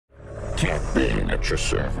Cad Bane at your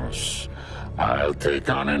service. I'll take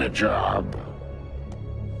on any job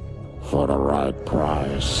for the right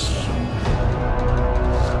price.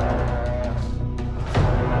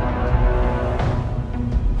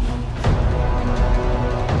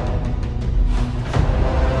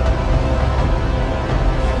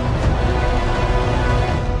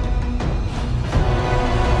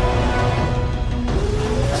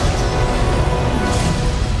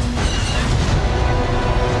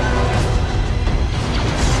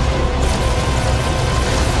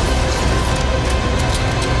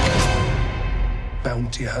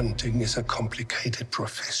 Bounty hunting is a complicated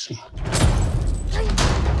profession.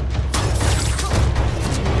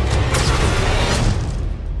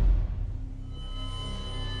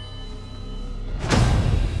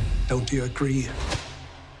 Don't you agree?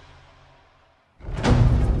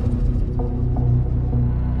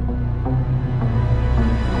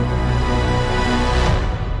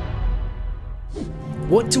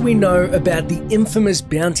 What do we know about the infamous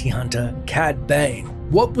bounty hunter, Cad Bane?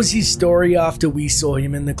 What was his story after we saw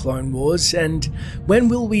him in the Clone Wars, and when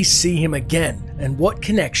will we see him again? And what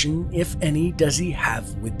connection, if any, does he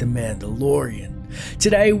have with the Mandalorian?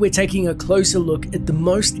 Today we're taking a closer look at the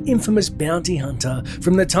most infamous bounty hunter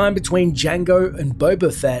from the time between Jango and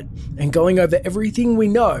Boba Fett, and going over everything we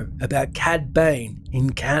know about Cad Bane in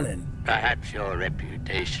canon. Perhaps your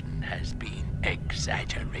reputation has been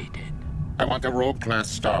exaggerated. I want a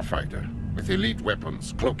rogue-class starfighter with elite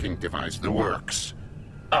weapons, cloaking device, the works.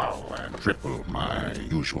 Oh, and triple my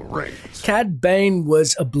usual rates. Cad Bane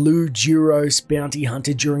was a Blue Gyros bounty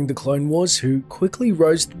hunter during the Clone Wars who quickly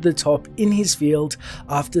rose to the top in his field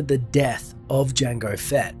after the death of Jango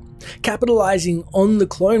Fett. Capitalizing on the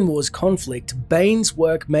Clone Wars conflict, Bane's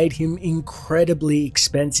work made him incredibly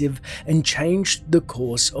expensive and changed the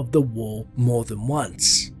course of the war more than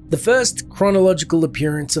once. The first chronological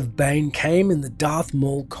appearance of Bane came in the Darth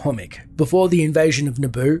Maul comic. Before the invasion of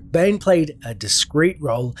Naboo, Bane played a discreet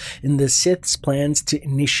role in the Sith's plans to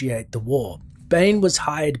initiate the war. Bane was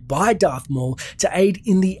hired by Darth Maul to aid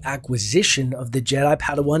in the acquisition of the Jedi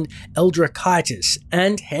Padawan Eldra Kaitis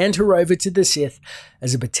and hand her over to the Sith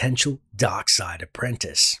as a potential dark side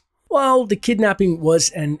apprentice. While the kidnapping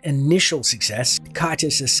was an initial success,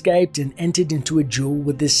 Kaitis escaped and entered into a duel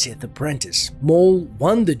with the Sith apprentice. Maul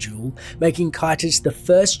won the duel, making Kaitis the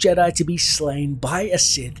first Jedi to be slain by a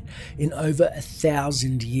Sith in over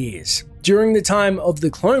 1,000 years. During the time of the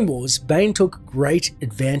Clone Wars, Bane took great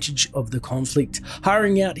advantage of the conflict,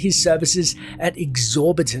 hiring out his services at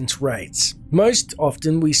exorbitant rates. Most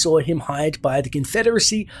often we saw him hired by the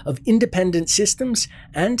Confederacy of Independent Systems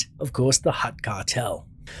and, of course, the Hutt Cartel.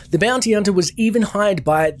 The bounty hunter was even hired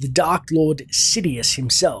by the Dark Lord Sidious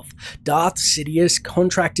himself. Darth Sidious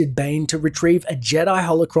contracted Bane to retrieve a Jedi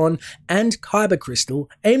holocron and Kyber crystal,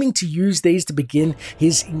 aiming to use these to begin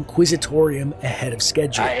his Inquisitorium ahead of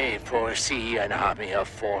schedule. I foresee an army of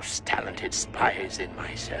Force-talented spies in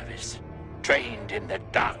my service, trained in the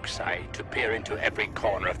dark side to peer into every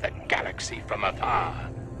corner of the galaxy from afar.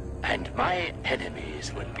 And my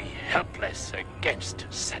enemies would be helpless against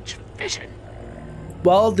such vision.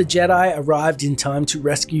 While the Jedi arrived in time to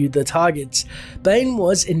rescue the targets, Bane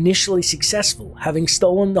was initially successful, having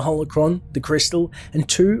stolen the holocron, the crystal, and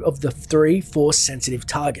 2 of the 3 Force-sensitive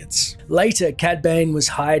targets. Later, Cad Bane was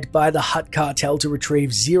hired by the Hutt Cartel to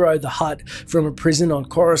retrieve Zero the Hutt from a prison on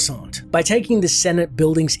Coruscant. By taking the Senate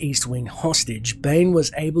building's East Wing hostage, Bane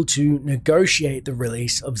was able to negotiate the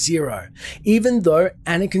release of Zero. Even though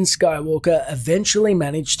Anakin Skywalker eventually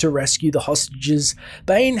managed to rescue the hostages,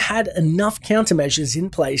 Bane had enough countermeasures in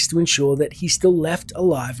place to ensure that he still left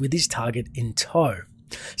alive with his target in tow.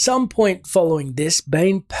 Some point following this,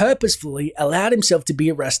 Bane purposefully allowed himself to be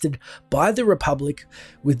arrested by the Republic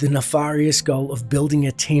with the nefarious goal of building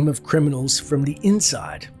a team of criminals from the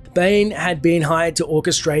inside. Bane had been hired to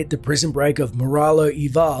orchestrate the prison break of Moralo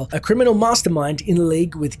Ival, a criminal mastermind in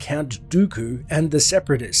league with Count Dooku and the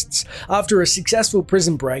Separatists. After a successful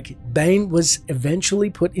prison break, Bane was eventually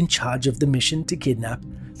put in charge of the mission to kidnap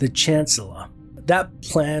the Chancellor. That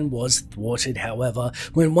plan was thwarted, however,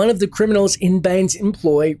 when one of the criminals in Bane's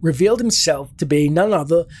employ revealed himself to be none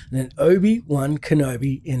other than Obi-Wan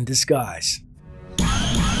Kenobi in disguise.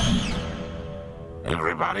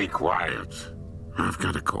 Everybody quiet. I've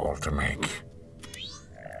got a call to make.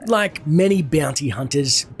 Like many bounty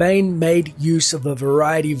hunters, Bane made use of a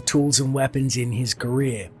variety of tools and weapons in his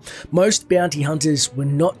career. Most bounty hunters were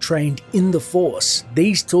not trained in the Force.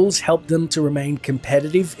 These tools helped them to remain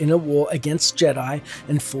competitive in a war against Jedi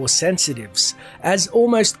and Force sensitives, as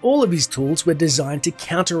almost all of his tools were designed to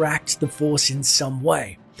counteract the Force in some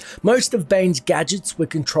way. Most of Bane's gadgets were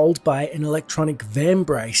controlled by an electronic van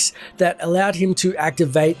brace that allowed him to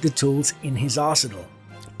activate the tools in his arsenal.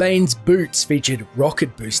 Bane's boots featured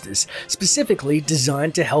rocket boosters, specifically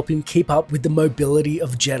designed to help him keep up with the mobility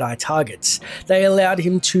of Jedi targets. They allowed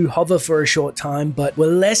him to hover for a short time, but were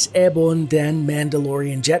less airborne than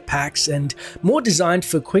Mandalorian jetpacks and more designed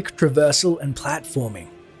for quick traversal and platforming.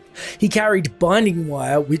 He carried binding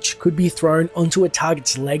wire, which could be thrown onto a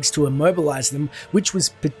target's legs to immobilize them, which was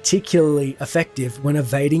particularly effective when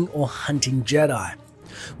evading or hunting Jedi.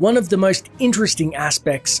 One of the most interesting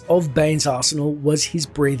aspects of Bane's arsenal was his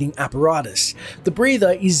breathing apparatus. The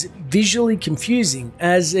breather is visually confusing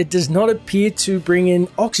as it does not appear to bring in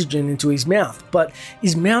oxygen into his mouth, but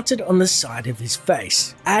is mounted on the side of his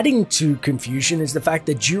face. Adding to confusion is the fact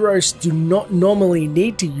that Gyros do not normally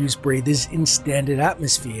need to use breathers in standard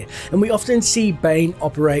atmosphere, and we often see Bane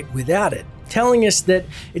operate without it, telling us that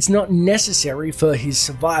it's not necessary for his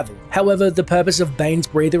survival. However, the purpose of Bane's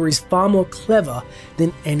breather is far more clever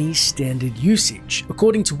than any standard usage.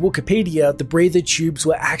 According to Wikipedia, the breather tubes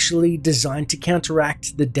were actually designed to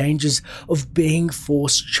counteract the dangers of being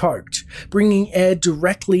force choked, bringing air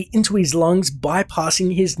directly into his lungs,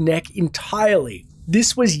 bypassing his neck entirely.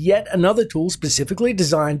 This was yet another tool specifically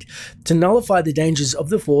designed to nullify the dangers of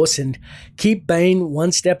the Force and keep Bane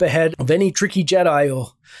one step ahead of any tricky Jedi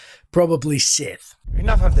or probably Sith.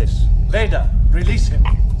 Enough of this. Vader, release him.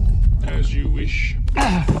 As you wish.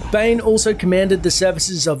 Bane also commanded the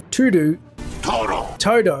services of Todo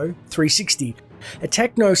 360, a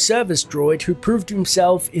techno service droid who proved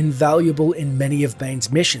himself invaluable in many of Bane's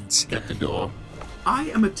missions. Get the door. I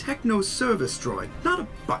am a techno service droid, not a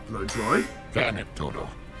butler droid. Can it, Toto?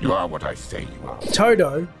 You are what I say you are.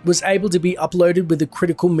 Todo was able to be uploaded with the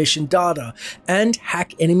critical mission data and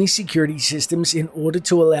hack enemy security systems in order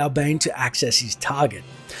to allow Bane to access his target.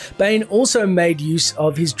 Bane also made use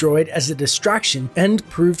of his droid as a distraction and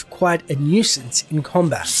proved quite a nuisance in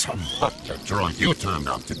combat. Some butler droid you turned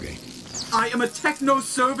out to be. I am a techno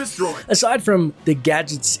service droid. Aside from the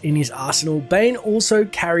gadgets in his arsenal, Bane also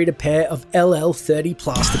carried a pair of LL-30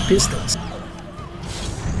 blaster pistols.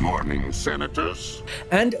 Morning, senators.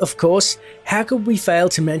 And of course, how could we fail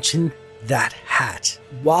to mention that hat?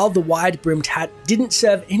 While the wide-brimmed hat didn't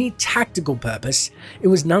serve any tactical purpose, it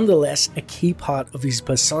was nonetheless a key part of his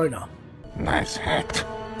persona. Nice hat.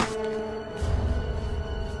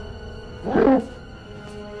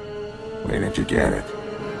 Where did you get it?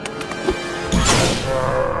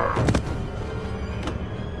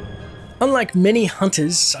 Unlike many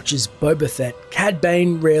hunters, such as Boba Fett, Cad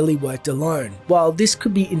Bane rarely worked alone. While this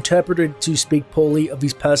could be interpreted to speak poorly of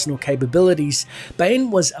his personal capabilities,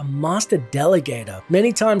 Bane was a master delegator.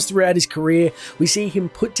 Many times throughout his career, we see him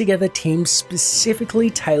put together teams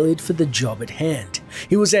specifically tailored for the job at hand.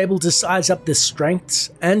 He was able to size up the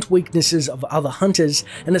strengths and weaknesses of other hunters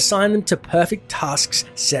and assign them to perfect tasks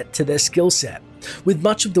set to their skill set. With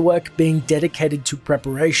much of the work being dedicated to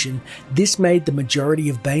preparation, this made the majority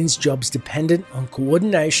of Bane's jobs dependent on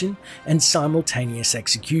coordination and simultaneous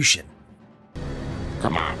execution.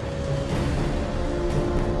 Come on.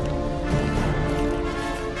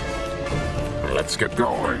 Let's get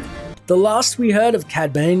going. The last we heard of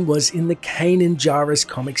Cad Bane was in the Kanan Jarrus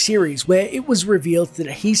comic series, where it was revealed that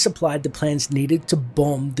he supplied the plans needed to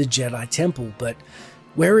bomb the Jedi Temple, but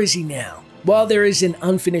where is he now? While there is an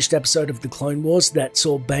unfinished episode of the Clone Wars that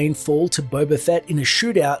saw Bane fall to Boba Fett in a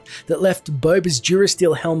shootout that left Boba's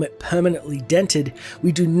Durasteel helmet permanently dented,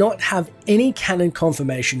 we do not have any canon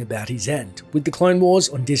confirmation about his end. With the Clone Wars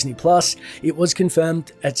on Disney+, it was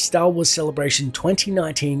confirmed at Star Wars Celebration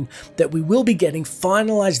 2019 that we will be getting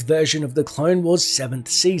finalized version of the Clone Wars 7th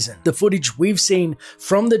season. The footage we've seen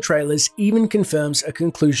from the trailers even confirms a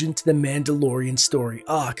conclusion to the Mandalorian story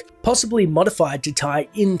arc, possibly modified to tie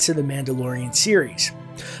into the Mandalorian series.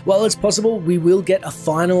 While it's possible we will get a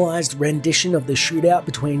finalized rendition of the shootout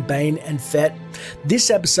between Bane and Fett, this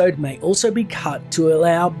episode may also be cut to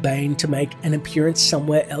allow Bane to make an appearance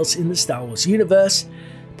somewhere else in the Star Wars universe,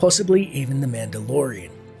 possibly even the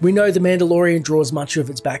Mandalorian. We know the Mandalorian draws much of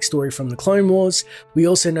its backstory from the Clone Wars. We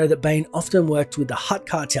also know that Bane often worked with the Hutt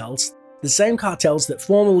cartels, the same cartels that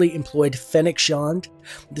formerly employed Fennec Shand,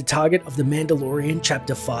 the target of the Mandalorian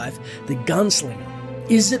Chapter 5, the Gunslinger.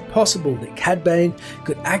 Is it possible that Cad Bane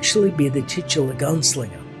could actually be the titular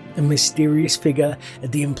gunslinger, a mysterious figure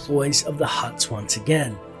at the employs of the Hutts once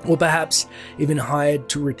again, or perhaps even hired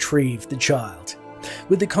to retrieve the child?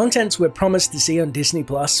 With the contents we're promised to see on Disney+,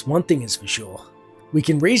 one thing is for sure: we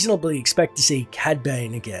can reasonably expect to see Cad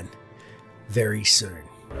Bane again very soon.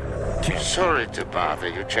 Sorry to bother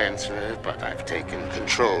you, Chancellor, but I've taken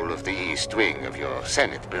control of the east wing of your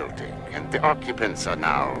Senate building, and the occupants are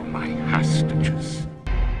now my hostages.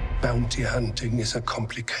 Bounty hunting is a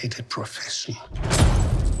complicated profession.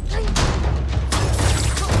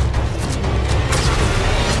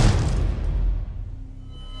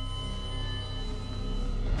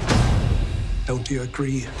 Don't you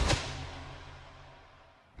agree?